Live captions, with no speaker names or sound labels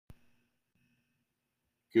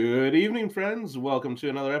Good evening, friends. Welcome to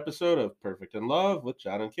another episode of Perfect in Love with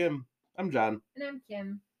John and Kim. I'm John. And I'm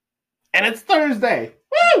Kim. And it's Thursday.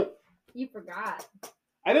 Woo! You forgot.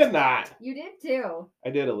 I did not. You did too.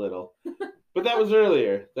 I did a little. But that was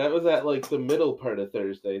earlier. That was at the middle part of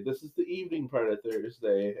Thursday. This is the evening part of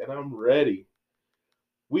Thursday, and I'm ready.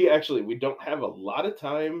 We don't have a lot of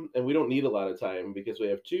time, and we don't need a lot of time because we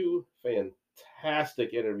have two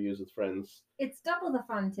fantastic interviews with friends. It's double the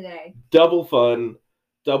fun today. Double fun.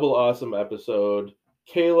 Double awesome episode.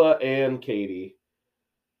 Kayla and Katie.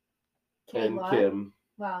 Kayla. And Kim.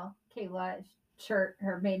 Well, Kayla,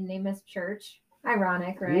 her maiden name is Church.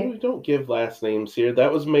 Ironic, right? We don't give last names here.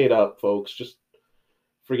 That was made up, folks. Just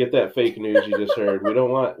forget that fake news you just heard. We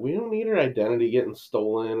don't need her identity getting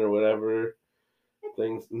stolen or whatever.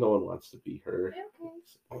 Things. No one wants to be her.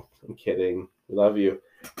 Okay. I'm kidding. We love you.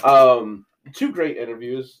 Two great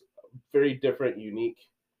interviews. Very different, unique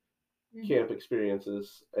camp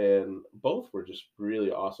experiences, and both were just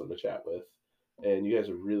really awesome to chat with, and you guys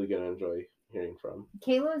are really going to enjoy hearing from.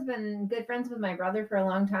 Kayla has been good friends with my brother for a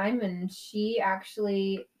long time, and she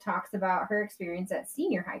actually talks about her experience at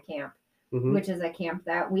senior high camp, which is a camp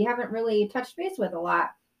that we haven't really touched base with a lot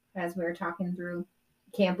as we were talking through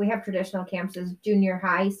camp. We have traditional camps as junior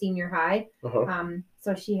high, senior high.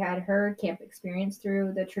 So she had her camp experience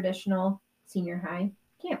through the traditional senior high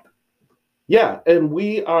camp. Yeah, and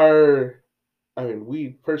we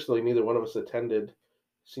personally, neither one of us attended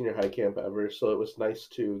senior high camp ever, so it was nice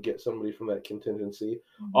to get somebody from that contingency.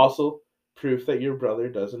 Also, proof that your brother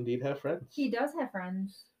does indeed have friends. He does have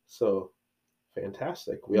friends. So,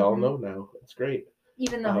 fantastic. We all know now. It's great.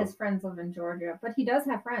 Even though his friends live in Georgia, but he does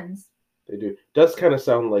have friends. They do. Does kind of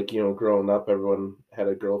sound like, growing up, everyone had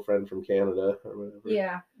a girlfriend from Canada or whatever.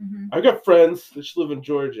 Yeah. I got friends that live in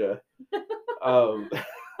Georgia.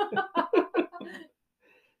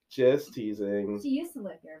 Just teasing. She used to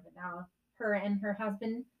live here, but now her and her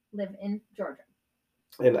husband live in Georgia.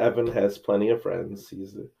 And Evan has plenty of friends.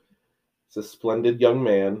 He's a splendid young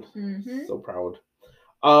man. So proud.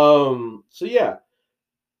 So yeah,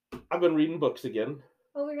 I've been reading books again.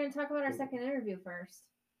 Well, we're going to talk about our second interview first.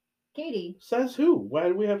 Katie. Says who? Why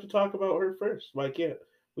do we have to talk about her first? Why can't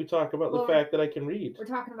we talk about the fact that I can read? We're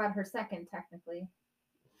talking about her second, technically.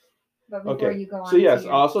 But before you go on. So yes,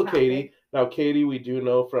 also topic. Katie. Now Katie, we do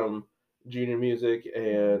know from junior music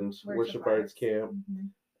and worship arts camp.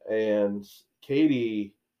 And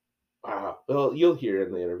Katie, wow. Well, you'll hear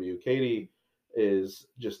in the interview. Katie is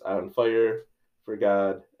just on fire for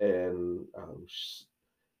God, and she's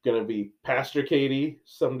gonna be Pastor Katie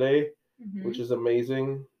someday, which is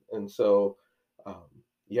amazing. And so,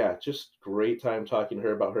 just great time talking to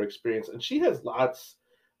her about her experience, and she has lots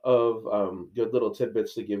of good little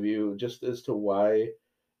tidbits to give you just as to why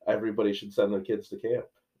everybody should send their kids to camp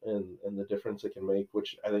and the difference it can make,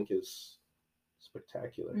 which I think is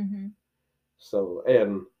spectacular. So,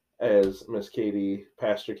 and as Miss Katie,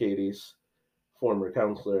 Pastor Katie's former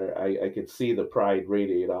counselor, I could see the pride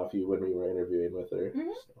radiate off you when we were interviewing with her.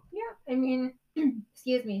 So. Yeah, I mean,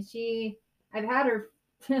 excuse me, I've had her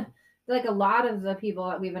like a lot of the people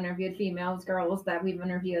that we've interviewed, females, girls that we've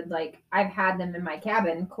interviewed, like I've had them in my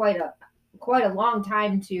cabin quite a long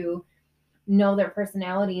time to know their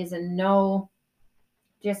personalities and know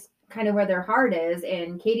just kind of where their heart is.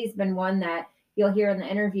 And Katie's been one that you'll hear in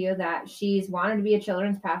the interview that she's wanted to be a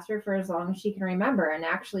children's pastor for as long as she can remember. And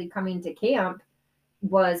actually coming to camp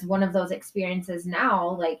was one of those experiences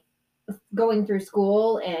now, like going through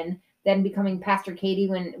school and then becoming Pastor Katie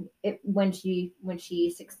when she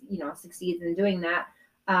succeeds in doing that.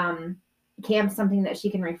 Camp's something that she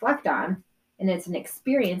can reflect on, and it's an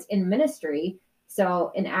experience in ministry.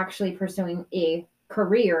 So in actually pursuing a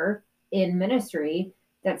career in ministry,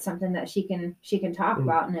 that's something that she can talk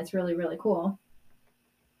about, and it's really, really cool.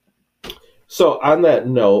 So on that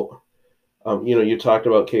note, you talked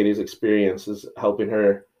about Katie's experiences helping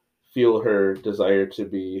her feel her desire to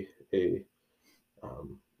be a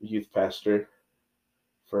youth pastor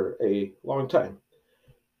for a long time.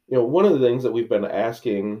 One of the things that we've been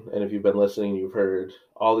asking, and if you've been listening, you've heard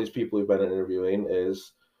all these people we've been interviewing,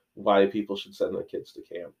 is why people should send their kids to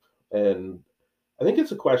camp. And I think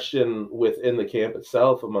it's a question within the camp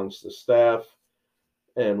itself, amongst the staff,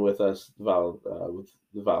 and with us, with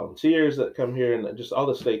the volunteers that come here, and just all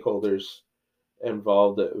the stakeholders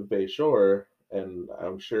involved at Bayshore. And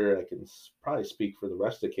I'm sure I can probably speak for the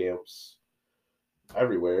rest of camps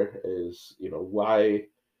everywhere, is why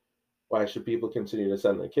should people continue to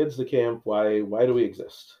send their kids to camp? Why do we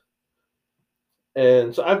exist?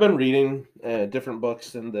 And so I've been reading different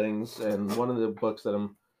books and things, and one of the books that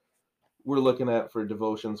we're looking at for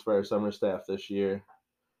devotions for our summer staff this year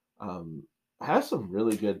has some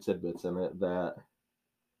really good tidbits in it that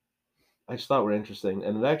I just thought were interesting,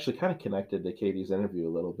 and it actually kind of connected to Katie's interview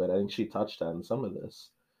a little bit. I think she touched on some of this.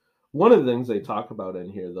 One of the things they talk about in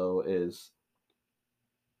here, though, is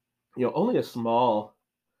only a small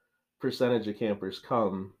percentage of campers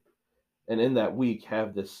come and in that week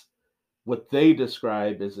have this what they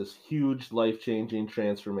describe as this huge life-changing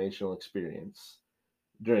transformational experience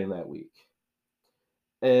during that week.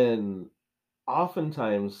 And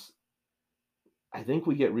oftentimes I think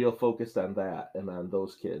we get real focused on that and on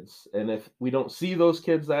those kids. And if we don't see those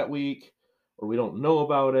kids that week or we don't know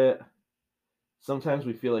about it, sometimes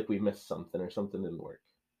we feel like we missed something or something didn't work.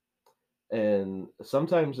 And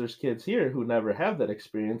sometimes there's kids here who never have that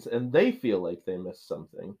experience and they feel like they missed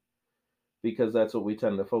something because that's what we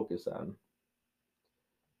tend to focus on.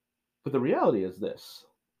 But the reality is this: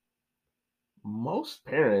 most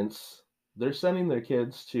parents, they're sending their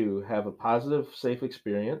kids to have a positive, safe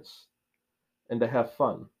experience and to have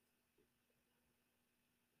fun.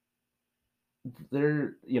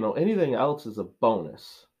 Anything else is a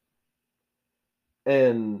bonus.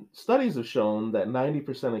 And studies have shown that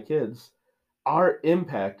 90% of kids are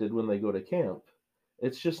impacted when they go to camp.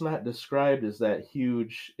 It's just not described as that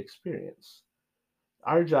huge experience.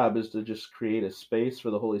 Our job is to just create a space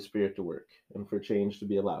for the Holy Spirit to work and for change to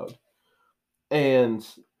be allowed. And,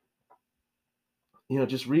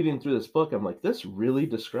 just reading through this book, I'm like, this really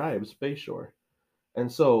describes Bayshore.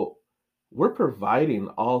 And so we're providing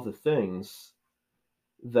all the things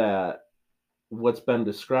that what's been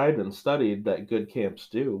described and studied that good camps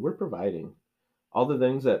do. We're providing all the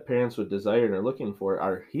things that parents would desire and are looking for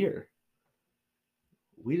are here.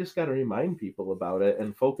 We just got to remind people about it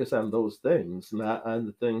and focus on those things, not on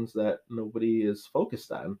the things that nobody is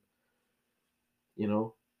focused on.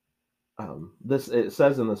 This it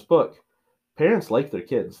says in this book, parents like their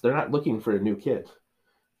kids. They're not looking for a new kid.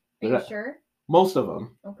 Are you sure? Most of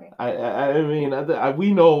them. Okay. I mean,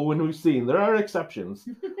 we know when we've seen there are exceptions.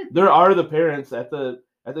 There are the parents at the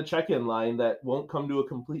check-in line that won't come to a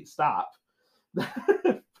complete stop.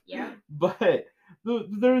 Yeah. But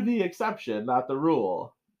they're the exception, not the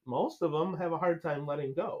rule. Most of them have a hard time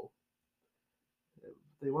letting go.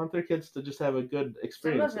 They want their kids to just have a good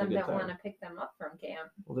experience. Some of them don't want to pick them up from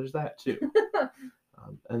camp. Well, there's that too.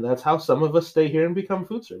 And that's how some of us stay here and become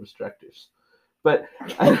food service directors. But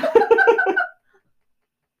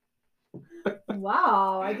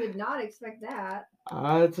wow, I did not expect that.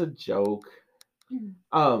 It's a joke.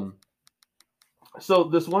 So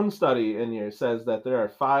this one study in here says that there are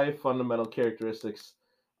 5 fundamental characteristics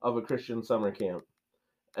of a Christian summer camp.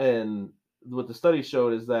 And what the study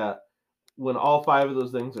showed is that when all 5 of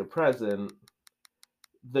those things are present,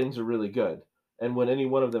 things are really good. And when any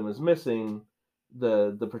one of them is missing,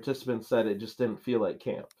 the participants said it just didn't feel like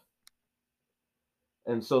camp.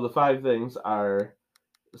 And so the 5 things are,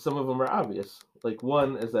 some of them are obvious. Like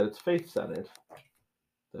one is that it's faith-centered.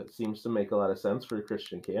 That seems to make a lot of sense for a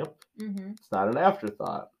Christian camp. Mm-hmm. It's not an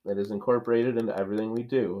afterthought. It is incorporated into everything we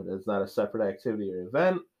do. It is not a separate activity or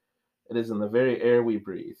event. It is in the very air we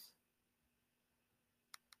breathe.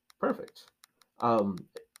 Perfect.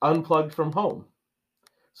 Unplugged from home.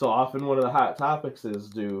 So often one of the hot topics is,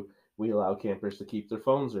 do we allow campers to keep their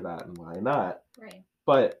phones or not, and why not?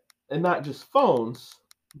 Right. And not just phones,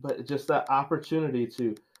 but just that opportunity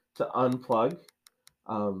to unplug.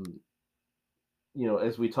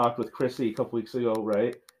 As we talked with Chrissy a couple weeks ago,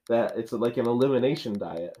 right? That it's like an elimination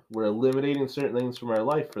diet. We're eliminating certain things from our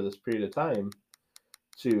life for this period of time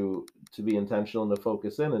to be intentional and to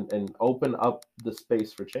focus in and open up the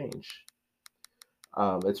space for change.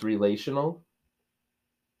 It's relational.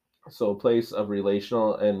 So a place of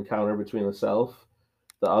relational encounter between the self,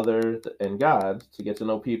 the other, and God to get to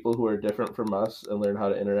know people who are different from us and learn how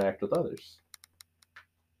to interact with others.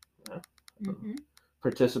 Yeah. Mm-hmm.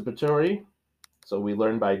 Participatory. So we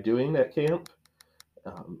learn by doing at camp.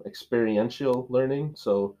 Experiential learning.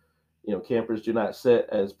 So, campers do not sit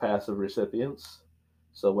as passive recipients.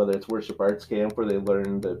 So whether it's worship arts camp where they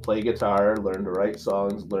learn to play guitar, learn to write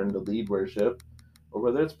songs, learn to lead worship, or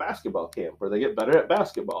whether it's basketball camp where they get better at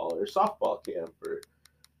basketball, or softball camp, or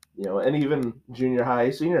and even junior high,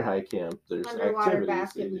 senior high camp, there's underwater activities.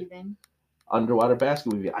 Basket weaving. Underwater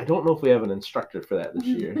basket weaving. I don't know if we have an instructor for that this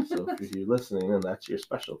year. So if you're listening and that's your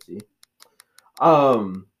specialty.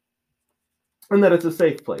 And that it's a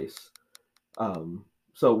safe place.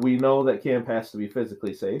 So we know that camp has to be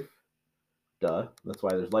physically safe. Duh. That's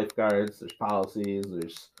why there's lifeguards, there's policies,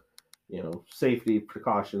 there's safety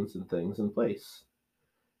precautions and things in place.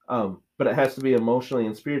 But it has to be emotionally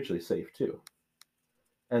and spiritually safe too.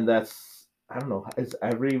 And that's, I don't know, is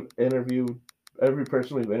every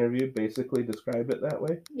person we've interviewed basically described it that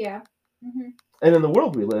way? Yeah. Mm-hmm. And in the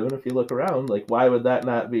world we live in, if you look around, like, why would that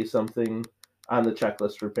not be something on the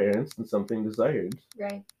checklist for parents and something desired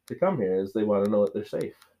Right. to come here, is they want to know that they're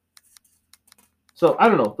safe. So I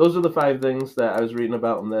don't know. Those are the 5 things that I was reading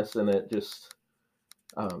about in this, and it just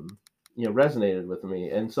resonated with me.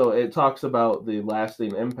 And so it talks about the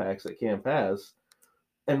lasting impacts that camp has,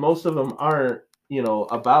 and most of them aren't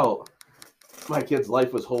about my kid's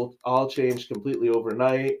life was all changed completely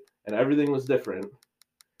overnight and everything was different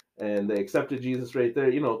and they accepted Jesus right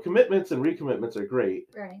there. Commitments and recommitments are great.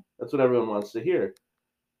 Right. That's what everyone wants to hear.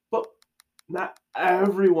 But not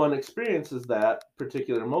everyone experiences that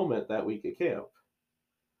particular moment that week at camp.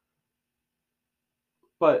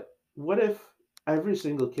 But what if every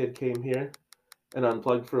single kid came here and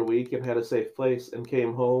unplugged for a week and had a safe place and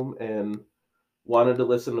came home and wanted to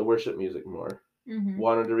listen to worship music more, Mm-hmm.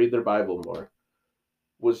 wanted to read their Bible more,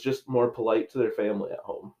 was just more polite to their family at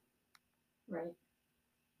home? Right.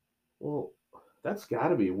 Well, that's got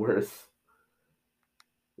to be worth,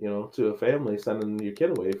 to a family sending your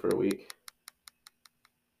kid away for a week.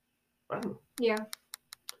 I don't know. Yeah.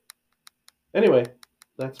 Anyway,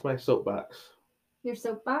 that's my soapbox. Your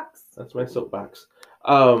soapbox? That's my soapbox.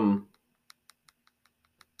 So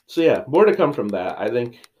yeah, more to come from that. I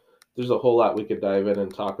think there's a whole lot we could dive in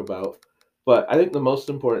and talk about. But I think the most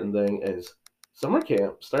important thing is summer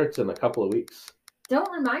camp starts in a couple of weeks.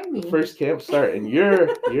 Don't remind me. The first camp start, and you're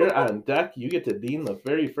on deck. You get to dean the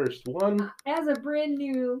very first one. As a brand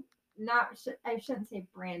new, I shouldn't say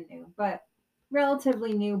brand new, but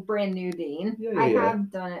relatively new, brand new dean. I have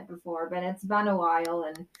done it before, but it's been a while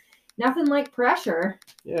and nothing like pressure.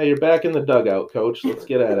 Yeah, you're back in the dugout, coach. Let's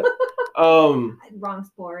get at it. Wrong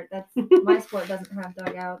sport. That's my sport doesn't have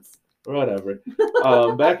dugouts. Whatever.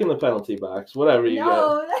 Back in the penalty box. Whatever you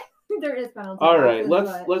got. There is penalty. All right,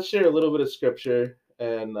 let's share a little bit of scripture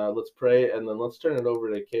and let's pray, and then let's turn it over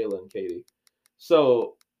to Kayla and Katie.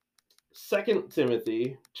 So, 2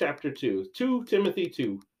 Timothy chapter 2, 2 Timothy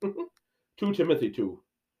 2, 2 Timothy 2.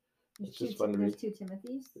 It's just fun to read. There's 2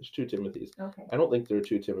 Timothys. There's 2 Timothys. Okay. I don't think there are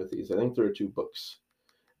 2 Timothys. I think there are 2 books.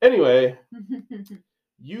 Anyway,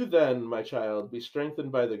 you then, my child, be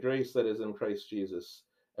strengthened by the grace that is in Christ Jesus,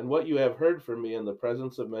 and what you have heard from me in the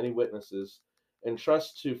presence of many witnesses,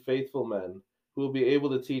 entrust to faithful men who will be able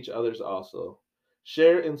to teach others also.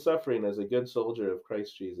 Share in suffering as a good soldier of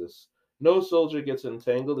Christ Jesus. No soldier gets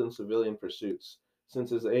entangled in civilian pursuits,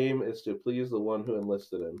 since his aim is to please the one who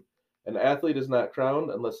enlisted him. An athlete is not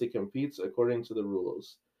crowned unless he competes according to the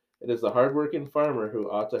rules. It is the hard-working farmer who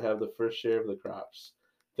ought to have the first share of the crops.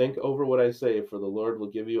 Think over what I say, for the Lord will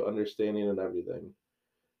give you understanding in everything.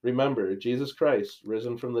 Remember, Jesus Christ,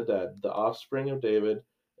 risen from the dead, the offspring of David,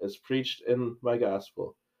 is preached in my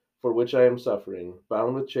gospel, for which I am suffering,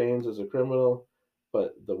 bound with chains as a criminal,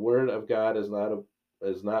 but the word of God is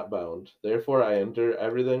not bound. Therefore I endure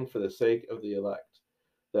everything for the sake of the elect,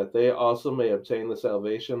 that they also may obtain the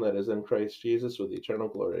salvation that is in Christ Jesus with eternal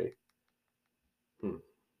glory.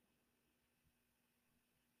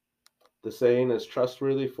 The saying is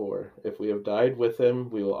trustworthy, for if we have died with him,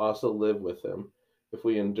 we will also live with him. If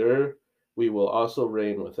we endure, we will also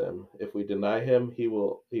reign with him. If we deny him,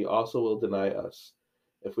 he also will deny us.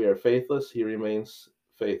 If we are faithless, he remains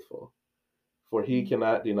faithful, for he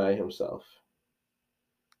cannot deny himself.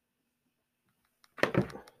 I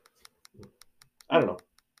don't know.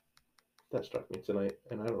 That struck me tonight,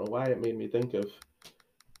 and I don't know why it made me think of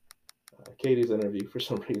Katie's interview for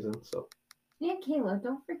some reason. So. Yeah, Kayla.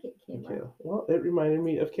 Don't forget Kayla. Well, it reminded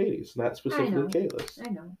me of Katie's, not specifically Kayla's. I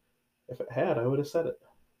know. If it had, I would have said it.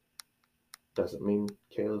 Doesn't mean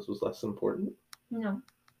Kayla's was less important. No.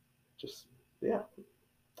 Just, yeah.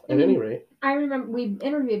 At any rate. I remember we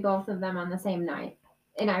interviewed both of them on the same night.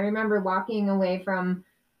 And I remember walking away from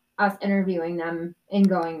us interviewing them and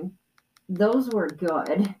going, those were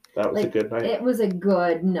good. That was a good night. It was a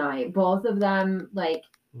good night. Both of them,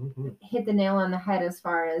 hit the nail on the head as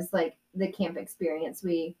far as, the camp experience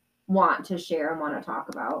we want to share and want to talk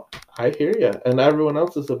about. I hear you. And everyone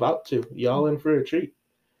else is about to. Y'all in for a treat.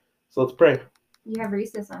 So let's pray. You have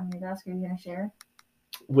Reese's on your desk. Are you going to share?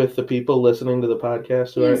 With the people listening to the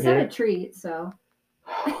podcast who aren't here? You said a treat, so.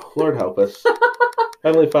 Lord help us.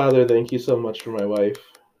 Heavenly Father, thank you so much for my wife.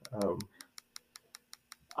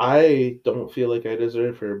 I don't feel like I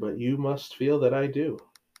deserve her, but you must feel that I do.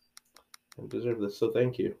 I deserve this, so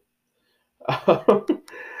thank you.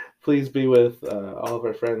 Please be with all of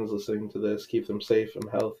our friends listening to this. Keep them safe and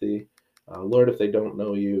healthy. Lord, if they don't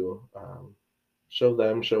know you, show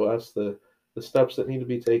us the steps that need to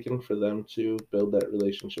be taken for them to build that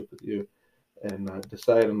relationship with you and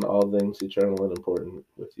decide on all things eternal and important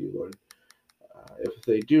with you, Lord. If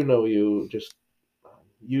they do know you, just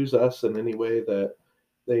use us in any way that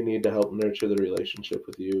they need to help nurture the relationship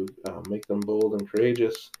with you. Make them bold and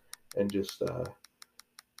courageous, and just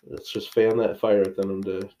let's just fan that fire within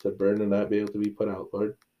them to burn and not be able to be put out,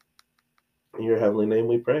 Lord. In your heavenly name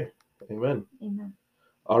we pray. Amen. Amen.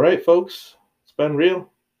 All right, folks. It's been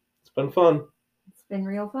real. It's been fun. It's been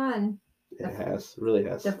real fun. It has. It really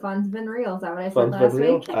has. The fun's been real. Is that what I said Fun's last been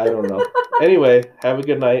real? week? I don't know. Anyway, have a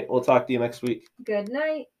good night. We'll talk to you next week. Good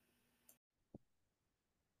night.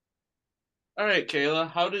 All right,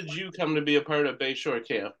 Kayla, how did you come to be a part of Bayshore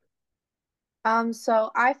Camp?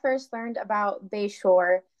 So I first learned about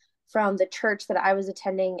Bayshore from the church that I was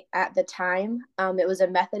attending at the time. It was a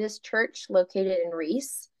Methodist church located in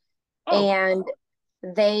Reese. Oh. And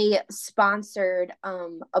they sponsored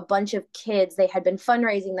a bunch of kids. They had been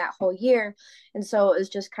fundraising that whole year. And so it was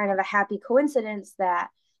just kind of a happy coincidence that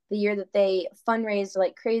the year that they fundraised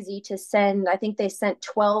like crazy to send, I think they sent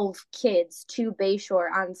 12 kids to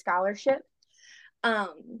Bayshore on scholarship.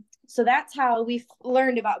 So that's how we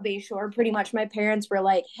learned about Bayshore. Pretty much my parents were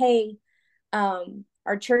like, hey,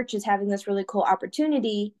 our church is having this really cool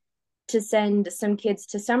opportunity to send some kids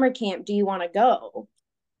to summer camp. Do you want to go?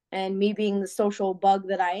 And me being the social bug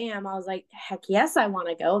that I am, I was like, heck yes, I want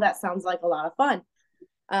to go. That sounds like a lot of fun.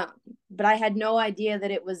 But I had no idea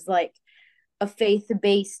that it was like a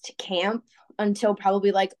faith-based camp until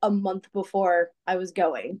probably like a month before I was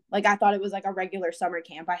going. Like I thought it was like a regular summer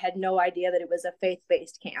camp. I had no idea that it was a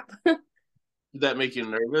faith-based camp. Did that make you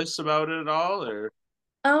nervous about it at all, or?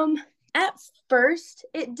 At first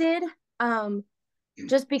it did.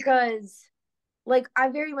 Just because like I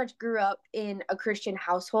very much grew up in a Christian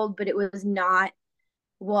household, but it was not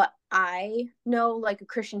what I know like a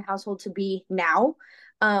Christian household to be now.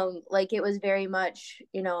 Like it was very much,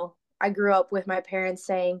 I grew up with my parents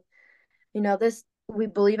saying, this we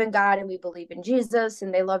believe in God and we believe in Jesus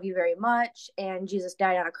and they love you very much and Jesus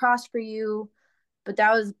died on a cross for you. But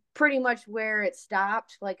that was pretty much where it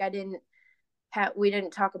stopped. Like we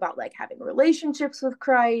didn't talk about like having relationships with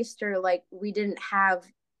Christ or like we didn't have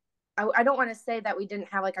I don't want to say that we didn't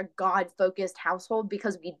have like a God focused household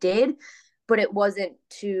because we did, but it wasn't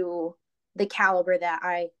to the caliber that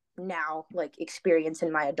I now like experience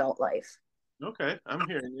in my adult life. Okay, I'm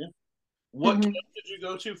hearing you. What camp did you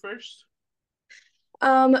go to first?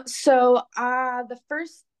 So the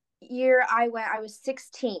first year I went, I was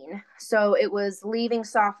 16. So it was leaving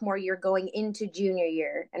sophomore year, going into junior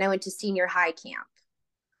year, and I went to senior high camp.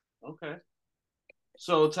 Okay.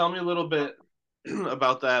 So tell me a little bit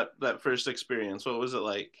about that first experience. What was it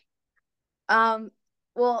like?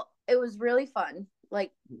 Well, it was really fun.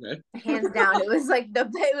 Like okay. Hands down, it was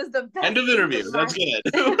the best. End of interview. That's good.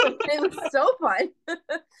 It was so fun.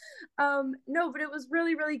 No, but it was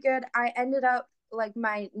really, really good. I ended up like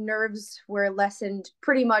my nerves were lessened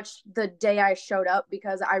pretty much the day I showed up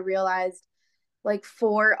because I realized like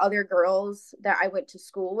 4 other girls that I went to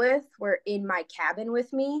school with were in my cabin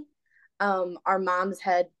with me. Our moms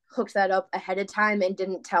had hooked that up ahead of time and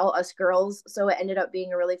didn't tell us girls, so it ended up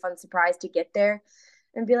being a really fun surprise to get there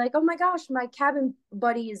and be like, oh my gosh, my cabin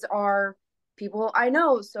buddies are people I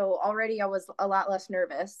know. So already I was a lot less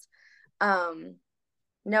nervous.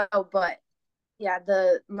 No, but yeah,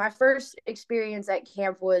 my first experience at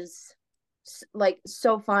camp was like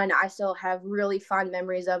so fun. I still have really fond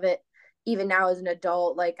memories of it, even now as an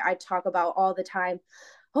adult. Like I talk about all the time.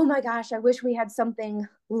 Oh my gosh, I wish we had something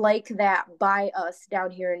like that by us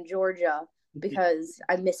down here in Georgia because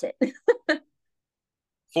I miss it.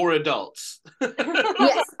 For adults.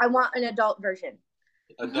 Yes, I want an adult version.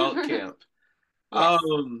 Adult camp. Yes.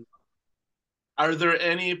 Are there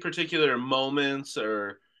any particular moments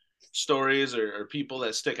or stories or people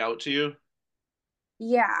that stick out to you?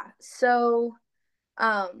 Yeah. So,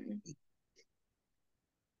 I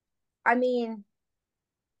mean,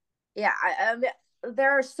 yeah,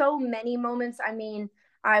 there are so many moments. I mean,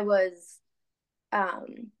 I was,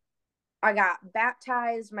 I got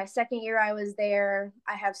baptized my second year I was there.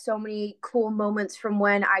 I have so many cool moments from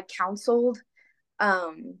when I counseled,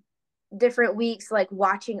 different weeks, like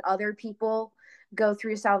watching other people go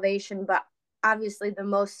through salvation. But obviously, the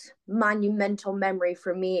most monumental memory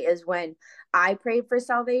for me is when I prayed for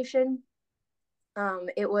salvation.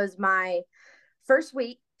 It was my first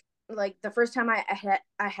week, like the first time I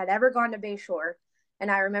had ever gone to Bayshore.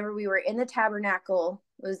 And I remember we were in the tabernacle.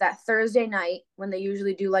 It was that Thursday night when they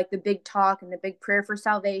usually do like the big talk and the big prayer for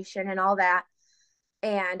salvation and all that.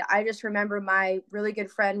 And I just remember my really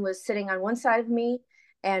good friend was sitting on one side of me,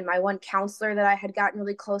 and my one counselor that I had gotten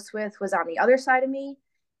really close with was on the other side of me.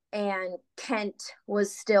 And Kent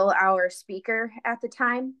was still our speaker at the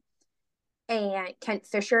time, and Kent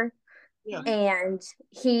Fisher. Yeah. And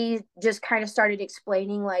he just kind of started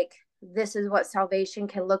explaining like this is what salvation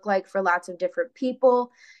can look like for lots of different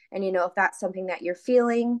people. And you know, if that's something that you're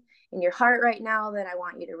feeling in your heart right now, then I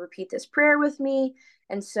want you to repeat this prayer with me.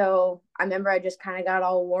 And so I remember I just kind of got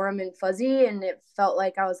all warm and fuzzy, and it felt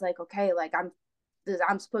like I was like, okay, like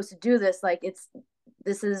I'm supposed to do this. Like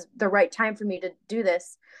this is the right time for me to do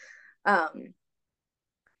this. Um,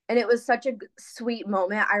 and it was such a sweet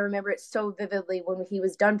moment. I remember it so vividly when he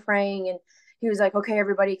was done praying and he was like, okay,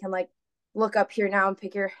 everybody can like look up here now and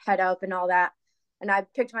pick your head up and all that. And I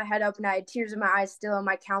picked my head up and I had tears in my eyes still. And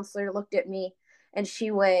my counselor looked at me and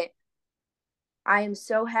she went, I am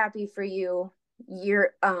so happy for you.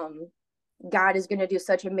 You're, God is going to do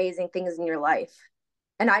such amazing things in your life.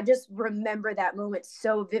 And I just remember that moment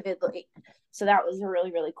so vividly. So that was a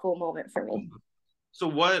really, really cool moment for me. So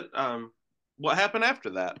what happened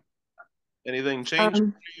after that? Anything changed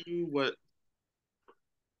Um, for you? What?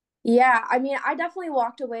 Yeah, I mean, I definitely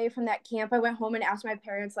walked away from that camp. I went home and asked my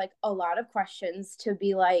parents like a lot of questions to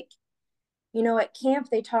be like, you know, at camp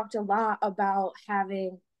they talked a lot about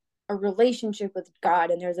having a relationship with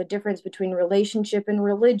God, and there's a difference between relationship and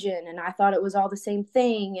religion, and I thought it was all the same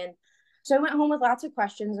thing. And so I went home with lots of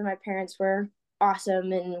questions, and my parents were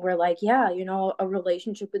awesome and were like, yeah, you know, a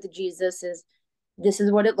relationship with Jesus is this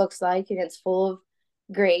is what it looks like, and it's full of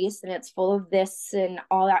grace and it's full of this and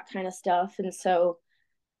all that kind of stuff. And so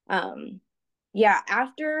um yeah,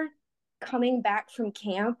 after coming back from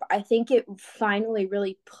camp, I think it finally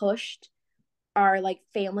really pushed our like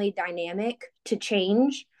family dynamic to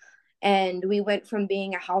change, and we went from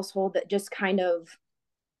being a household that just kind of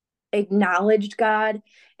acknowledged God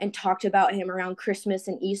and talked about him around Christmas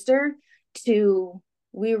and Easter to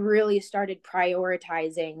we really started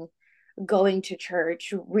prioritizing going to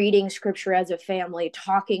church, reading scripture as a family,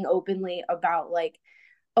 talking openly about like,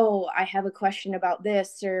 oh, I have a question about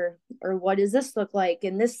this, or what does this look like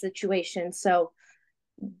in this situation. So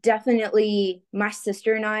definitely my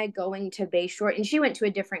sister and I going to Bayshore, and she went to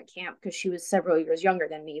a different camp because she was several years younger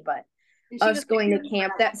than me, but us going to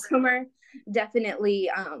camp that summer definitely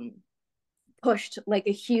pushed like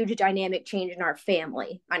a huge dynamic change in our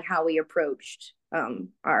family on how we approached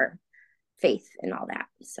our faith and all that.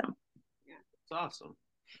 So It's awesome.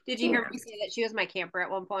 Did you hear me say that she was my camper at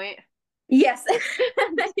one point? yes.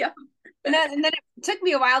 Yeah. And then it took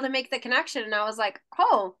me a while to make the connection, and I was like,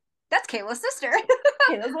 oh, that's Kayla's sister.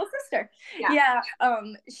 Kayla's little sister. Yeah.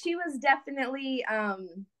 She was definitely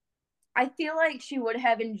I feel like she would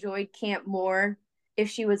have enjoyed camp more if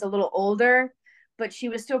she was a little older, but she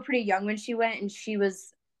was still pretty young when she went, and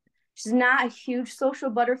she's not a huge social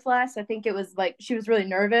butterfly. So I think it was like she was really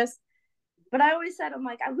nervous. But I always said, I'm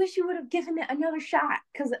like, I wish you would have given it another shot,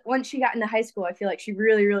 because once she got into high school, I feel like she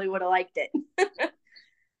really, really would have liked it.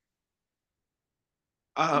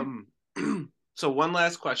 Um, so one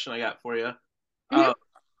last question I got for you. Mhm.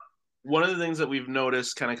 One of the things that we've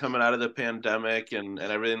noticed kind of coming out of the pandemic and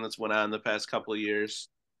everything that's went on the past couple of years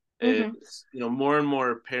Mhm. is, more and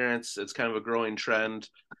more parents, it's kind of a growing trend,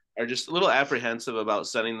 are just a little apprehensive about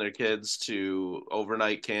sending their kids to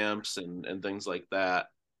overnight camps and things like that.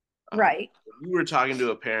 Right. If you were talking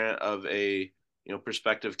to a parent of a,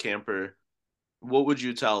 prospective camper, what would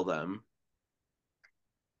you tell them?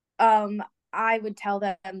 I would tell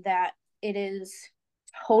them that it is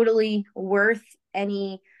totally worth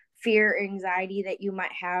any fear or anxiety that you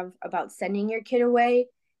might have about sending your kid away.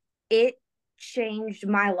 It changed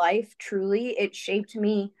my life truly. It shaped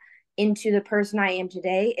me into the person I am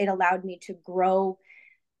today. It allowed me to grow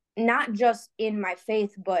not just in my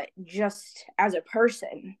faith, but just as a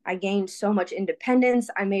person. I gained so much independence.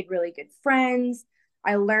 I made really good friends.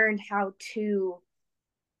 I learned how to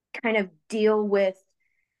kind of deal with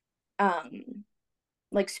um,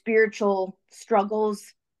 like spiritual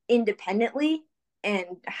struggles independently, and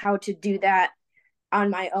how to do that on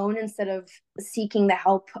my own instead of seeking the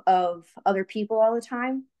help of other people all the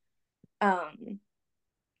time. Um,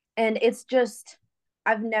 and it's just,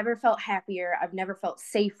 I've never felt happier. I've never felt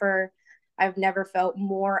safer. I've never felt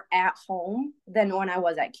more at home than when I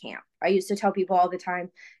was at camp. I used to tell people all the time,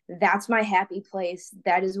 that's my happy place.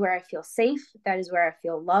 That is where I feel safe. That is where I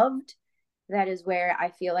feel loved. That is where I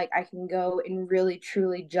feel like I can go and really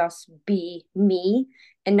truly just be me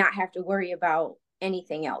and not have to worry about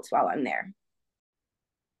anything else while I'm there.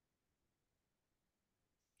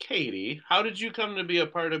 Katie, how did you come to be a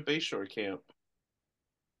part of Bayshore Camp?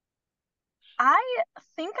 I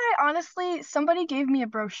think I honestly somebody gave me a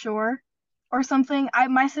brochure or something.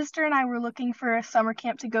 My sister and I were looking for a summer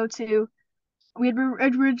camp to go to. We had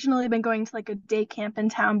originally been going to like a day camp in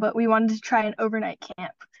town, but we wanted to try an overnight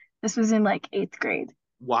camp. This was in like 8th grade.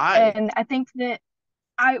 Why? And I think that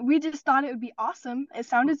we just thought it would be awesome. It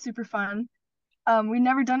sounded super fun. We'd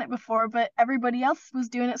never done it before, but everybody else was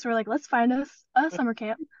doing it, so we're like, let's find us a summer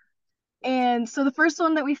camp. And so the first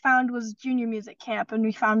one that we found was junior music camp, and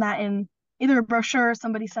we found that in either a brochure or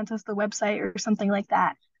somebody sent us the website or something like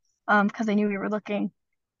that, because they knew we were looking.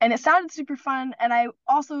 And it sounded super fun. And I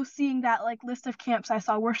also, seeing that like list of camps, I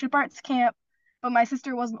saw worship arts camp, but my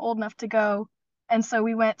sister wasn't old enough to go, and so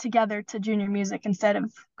we went together to junior music instead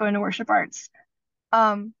of going to worship arts.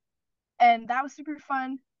 Um, and that was super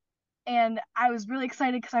fun. And I was really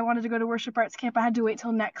excited because I wanted to go to worship arts camp. I had to wait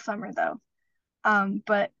till next summer though.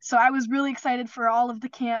 But so I was really excited for all of the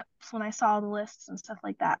camps when I saw the lists and stuff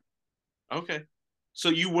like that. Okay. So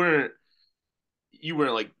you weren't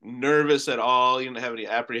like nervous at all. You didn't have any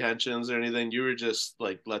apprehensions or anything. You were just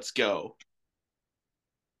like, let's go.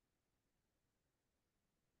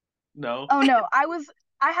 No. Oh no,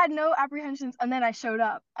 I had no apprehensions, and then I showed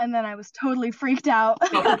up and then I was totally freaked out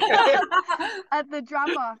Okay. at the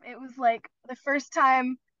drop off. It was like the first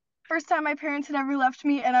time my parents had ever left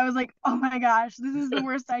me, and I was like, oh my gosh, this is the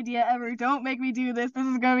worst idea ever. Don't make me do this. This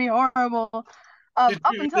is gonna be horrible. Did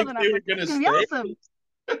Up you until think then I they was were like, gonna it's gonna be stay? awesome.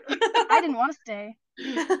 I didn't want to stay,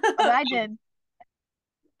 but I did.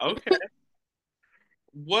 Okay.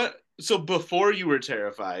 So before you were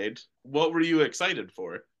terrified, what were you excited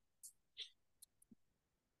for?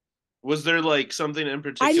 Was there like something in I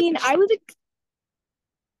particular? mean,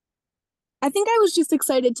 I think I was just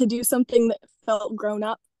excited to do something that felt grown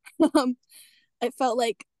up. Um, it felt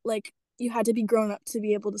like you had to be grown up to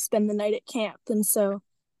be able to spend the night at camp, and so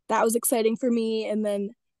that was exciting for me. And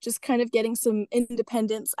then just kind of getting some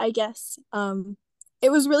independence, I guess. It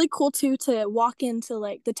was really cool too to walk into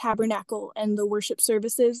like the tabernacle and the worship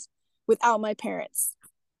services without my parents.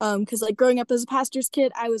 Because like growing up as a pastor's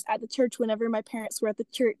kid, I was at the church whenever my parents were at the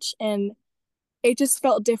church, and it just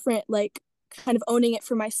felt different, like kind of owning it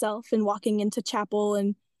for myself and walking into chapel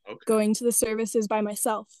and Okay, going to the services by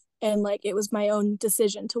myself. And like it was my own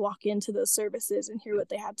decision to walk into those services and hear what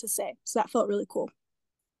they had to say. So that felt really cool.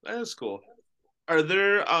 that is cool. Are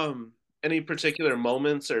there any particular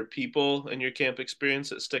moments or people in your camp experience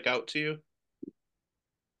that stick out to you?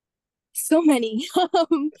 So many.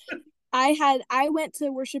 I went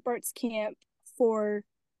to worship arts camp for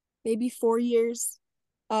maybe 4 years.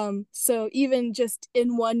 So even just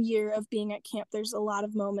in 1 year of being at camp, there's a lot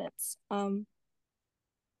of moments.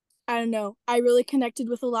 I don't know. I really connected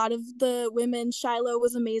with a lot of the women. Shiloh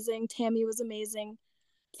was amazing. Tammy was amazing.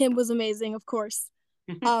 Kim was amazing, of course.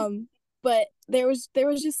 Um, but there was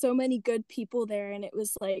just so many good people there, and it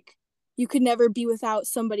was like you could never be without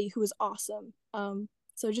somebody who was awesome.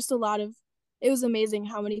 So just a lot of it was amazing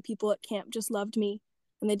how many people at camp just loved me,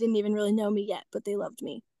 and they didn't even really know me yet, but they loved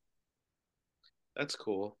me. That's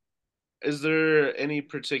cool. Is there any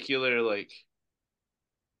particular like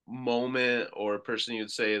moment or person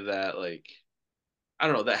you'd say that like I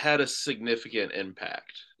don't know that had a significant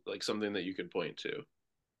impact, like something that you could point to?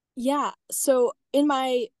 Yeah. So in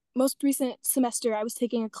my most recent semester, I was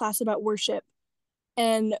taking a class about worship,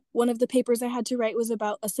 and one of the papers I had to write was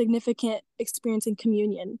about a significant experience in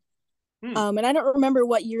communion. Hmm. And I don't remember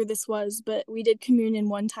what year this was, but we did communion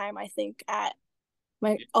one time, I think, at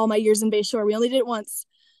my all my years in Bayshore. We only did it once.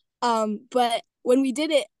 But when we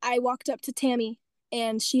did it, I walked up to Tammy,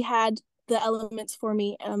 and she had the elements for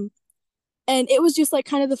me. And it was just like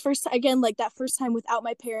kind of the first again, like that first time without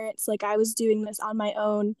my parents. Like I was doing this on my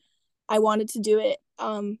own. I wanted to do it.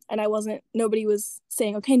 And I wasn't. Nobody was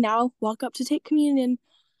saying, "Okay, now walk up to take communion."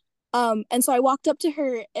 And so I walked up to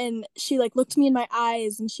her, and she like looked me in my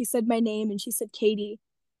eyes, and she said my name, and she said, "Katie,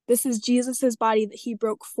 this is Jesus's body that he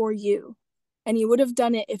broke for you, and he would have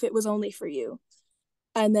done it if it was only for you."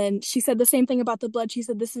 And then she said the same thing about the blood. She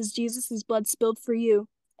said, "This is Jesus's blood spilled for you,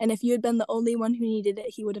 and if you had been the only one who needed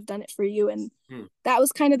it, he would have done it for you." And Hmm. that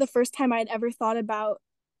was kind of the first time I'd ever thought about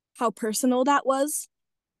how personal that was,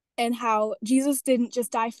 and how Jesus didn't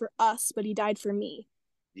just die for us, but he died for me.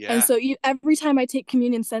 And Yeah. so every time I take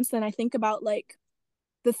communion since then, I think about like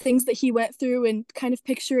the things that he went through and kind of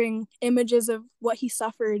picturing images of what he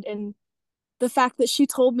suffered, and the fact that she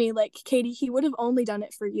told me like, "Katie, he would have only done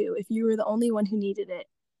it for you if you were the only one who needed it.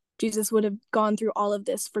 Jesus would have gone through all of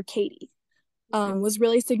this for Katie," was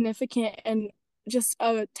really significant, and just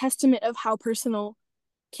a testament of how personal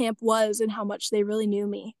camp was and how much they really knew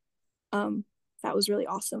me. um, that was really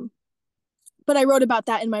awesome. But I wrote about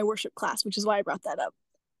that in my worship class, which is why I brought that up.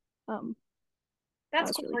 um, that That's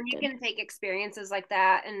was cool really when you good. can take experiences like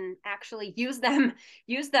that and actually use them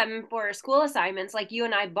for school assignments, like you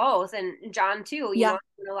and I both, and John too, Yeah.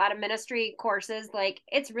 in a lot of ministry courses. Like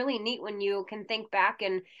it's really neat when you can think back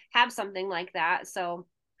and have something like that. So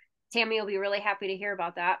Tammy will be really happy to hear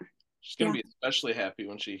about that. She's gonna be especially happy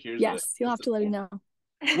when she hears it. Yes, you'll have to let me know.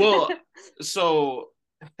 Well, so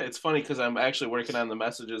it's funny because I'm actually working on the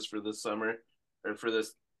messages for this summer, or for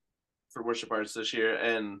worship arts this year,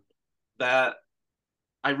 and that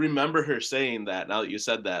I remember her saying that. Now that you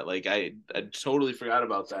said that, like I totally forgot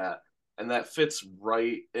about that, and that fits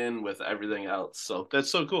right in with everything else. So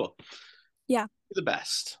that's so cool. Yeah, You're the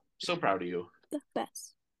best. So proud of you. the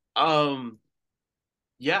best.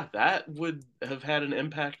 Yeah, that would have had an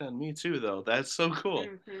impact on me too, though. That's so cool.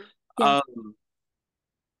 Mhm. Yeah.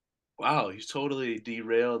 Wow, you totally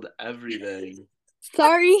derailed everything.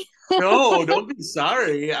 Sorry. No, don't be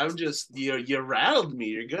sorry. I'm just you rattled me.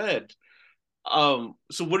 You're good. So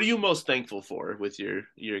what are you most thankful for with your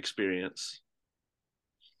experience?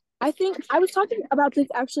 I think I was talking about this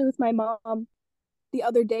actually with my mom the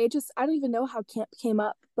other day. Just I don't even know how camp came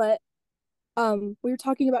up, but we were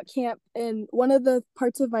talking about camp, and one of the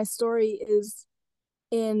parts of my story is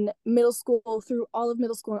in middle school, through all of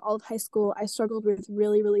middle school and all of high school, I struggled with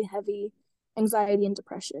really, really heavy anxiety and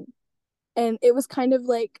depression. And it was kind of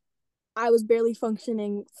like I was barely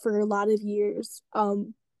functioning for a lot of years.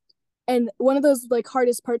 And one of those like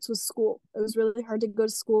hardest parts was school. It was really hard to go to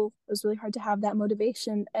school. It was really hard to have that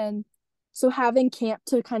motivation. And so having camp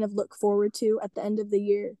to kind of look forward to at the end of the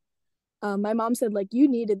year, my mom said like you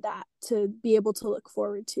needed that to be able to look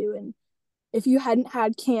forward to. And if you hadn't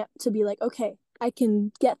had camp to be like, okay, I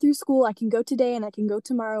can get through school, I can go today and I can go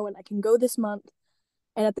tomorrow and I can go this month.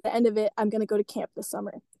 And at the end of it, I'm going to go to camp this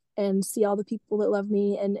summer and see all the people that love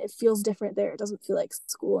me. And it feels different there. It doesn't feel like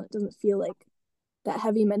school. And it doesn't feel like that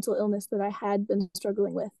heavy mental illness that I had been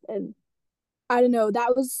struggling with. And I don't know,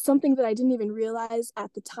 that was something that I didn't even realize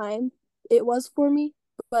at the time it was for me.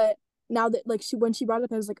 But now that like when she brought it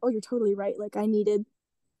up, I was like, oh, you're totally right. Like I needed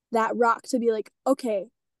that rock to be like, okay,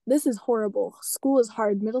 this is horrible. School is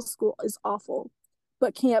hard. Middle school is awful.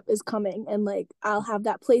 But camp is coming. And like, I'll have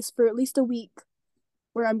that place for at least a week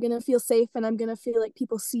where I'm going to feel safe and I'm going to feel like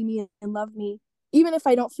people see me and love me. Even if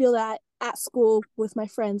I don't feel that at school with my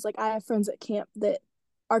friends, like I have friends at camp that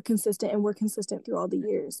are consistent and were consistent through all the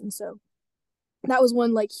years. And so that was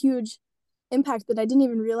one like huge impact that I didn't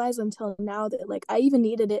even realize until now that like I even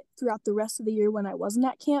needed it throughout the rest of the year when I wasn't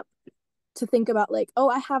at camp to think about like, oh,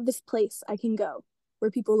 I have this place I can go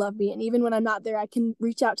where people love me. And even when I'm not there, I can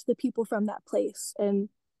reach out to the people from that place and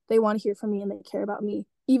they want to hear from me and they care about me,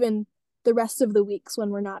 even the rest of the weeks when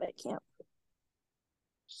we're not at camp.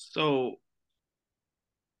 So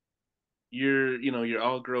you're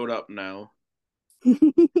all grown up now. A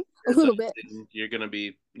little bit. You're gonna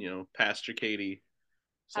be, Pastor Katie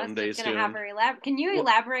I was someday just gonna soon. have her elaborate. Can you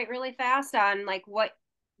elaborate really fast on like what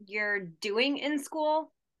you're doing in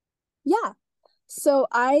school? Yeah. So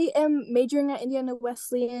I am majoring at Indiana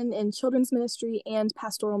Wesleyan in children's ministry and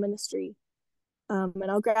pastoral ministry.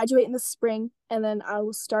 And I'll graduate in the spring, and then I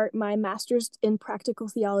will start my master's in practical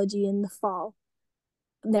theology in the fall,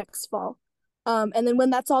 next fall. And then when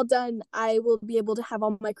that's all done, I will be able to have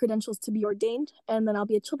all my credentials to be ordained, and then I'll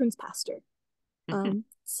be a children's pastor.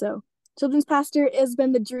 So children's pastor has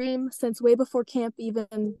been the dream since way before camp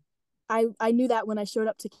even. I knew that when I showed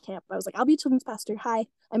up to camp. I was like, I'll be a children's pastor. Hi,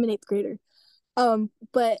 I'm an 8th grader.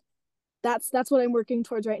 But that's what I'm working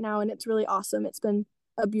towards right now, and it's really awesome. It's been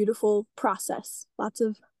a beautiful process. Lots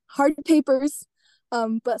of hard papers,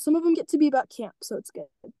 but some of them get to be about camp, so it's good.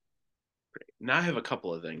 Now I have a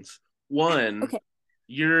couple of things. One, Okay.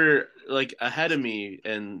 you're like ahead of me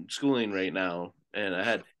in schooling right now, and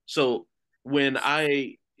ahead. So when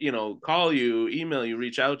I, call you, email you,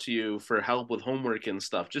 reach out to you for help with homework and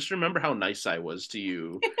stuff, just remember how nice I was to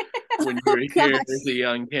you when you were here as a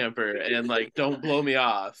young camper, and like, don't blow me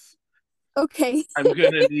off. Okay. I'm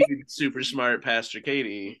gonna need super smart Pastor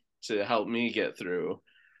Katie to help me get through.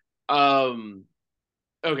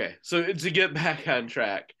 Okay, so to get back on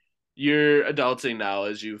track, you're adulting now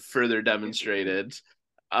as you've further demonstrated.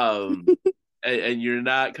 Um, and you're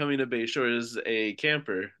not coming to Bayshore as a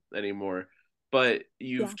camper anymore. But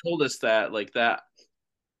you've told us that like that,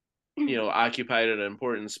 occupied an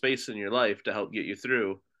important space in your life to help get you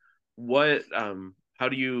through. What how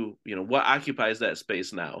do what occupies that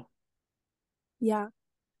space now? Yeah.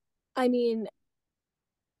 I mean,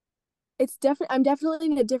 I'm definitely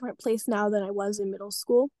in a different place now than I was in middle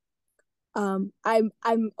school. I'm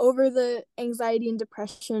over the anxiety and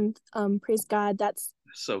depression. Praise God. That's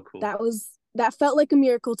so cool. That felt like a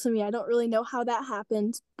miracle to me. I don't really know how that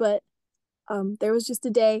happened, but there was just a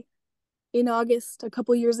day in August a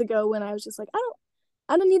couple years ago when I was just like,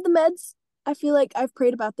 I don't need the meds. I feel like I've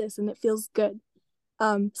prayed about this and it feels good.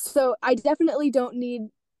 So I definitely don't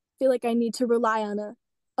feel like I need to rely on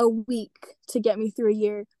a week to get me through a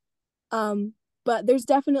year. But there's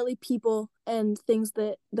definitely people and things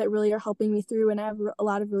that really are helping me through, and I have a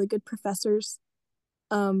lot of really good professors.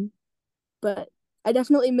 But I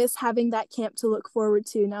definitely miss having that camp to look forward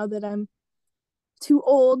to now that I'm too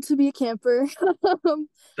old to be a camper. I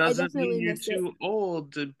Doesn't mean definitely you're miss it. too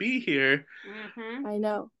old to be here. I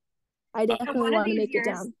know. I So definitely one of want to these make it years,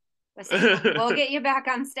 down. listen, we'll get you back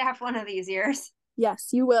on staff one of these years. Yes,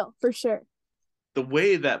 you will, for sure. The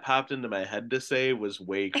way that popped into my head to say was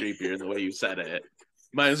way creepier than the way you said it.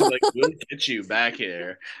 Mine's like, we'll get you back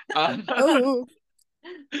here. Oh,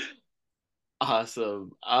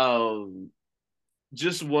 Awesome.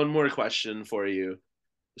 Just one more question for you.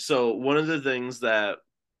 So one of the things that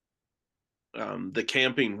the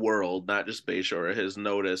camping world, not just Bayshore, has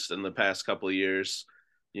noticed in the past couple of years,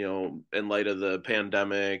 in light of the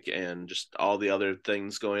pandemic and just all the other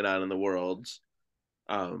things going on in the world,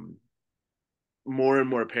 um, more and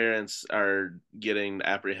more parents are getting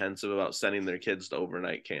apprehensive about sending their kids to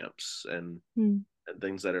overnight camps and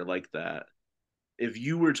things that are like that. If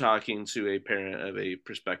you were talking to a parent of a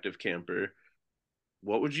prospective camper,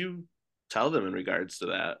 what would you tell them in regards to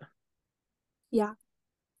that? yeah.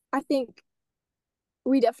 I think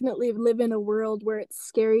we definitely live in a world where it's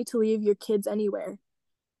scary to leave your kids anywhere.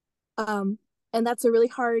 And that's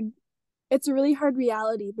it's a really hard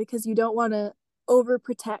reality because you don't want to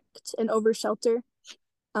overprotect and over shelter,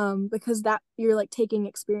 because that you're like taking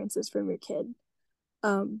experiences from your kid.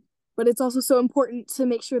 But it's also so important to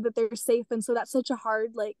make sure that they're safe. And so that's such a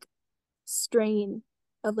hard like strain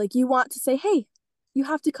of like, you want to say, hey, you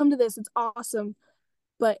have to come to this. It's awesome.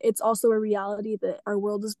 But it's also a reality that our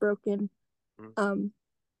world is broken.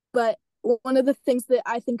 But one of the things that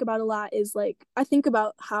I think about a lot is like, I think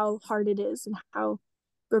about how hard it is and how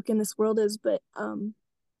broken this world is, but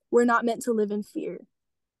we're not meant to live in fear.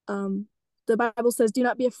 The Bible says, do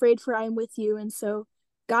not be afraid, for I am with you. And so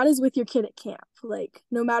God is with your kid at camp. Like,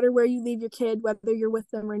 no matter where you leave your kid, whether you're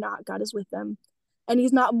with them or not, God is with them. And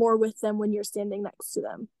he's not more with them when you're standing next to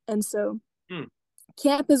them. And so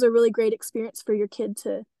camp is a really great experience for your kid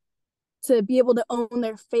to be able to own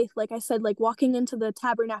their faith. Like I said, like walking into the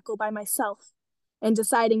tabernacle by myself and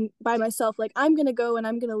deciding by myself, like, I'm going to go and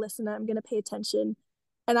I'm going to listen and I'm going to pay attention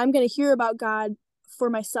and I'm going to hear about God for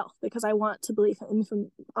myself because I want to believe in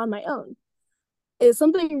him on my own, is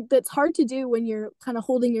something that's hard to do when you're kind of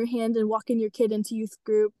holding your hand and walking your kid into youth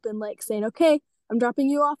group and like saying, okay, I'm dropping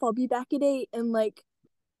you off, I'll be back at 8, and like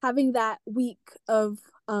having that week of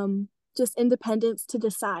just independence to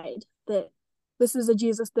decide that this is a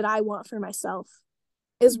Jesus that I want for myself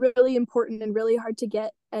is really important and really hard to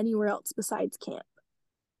get anywhere else besides camp.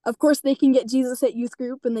 Of course, they can get Jesus at youth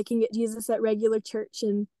group and they can get Jesus at regular church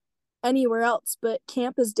and anywhere else, but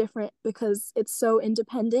camp is different because it's so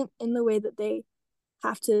independent in the way that they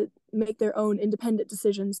have to make their own independent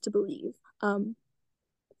decisions to believe.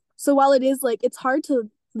 So while it is like, it's hard to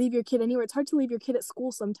leave your kid anywhere, it's hard to leave your kid at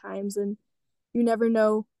school sometimes, and you never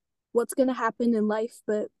know what's going to happen in life,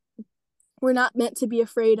 but we're not meant to be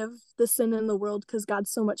afraid of the sin in the world because God's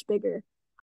so much bigger.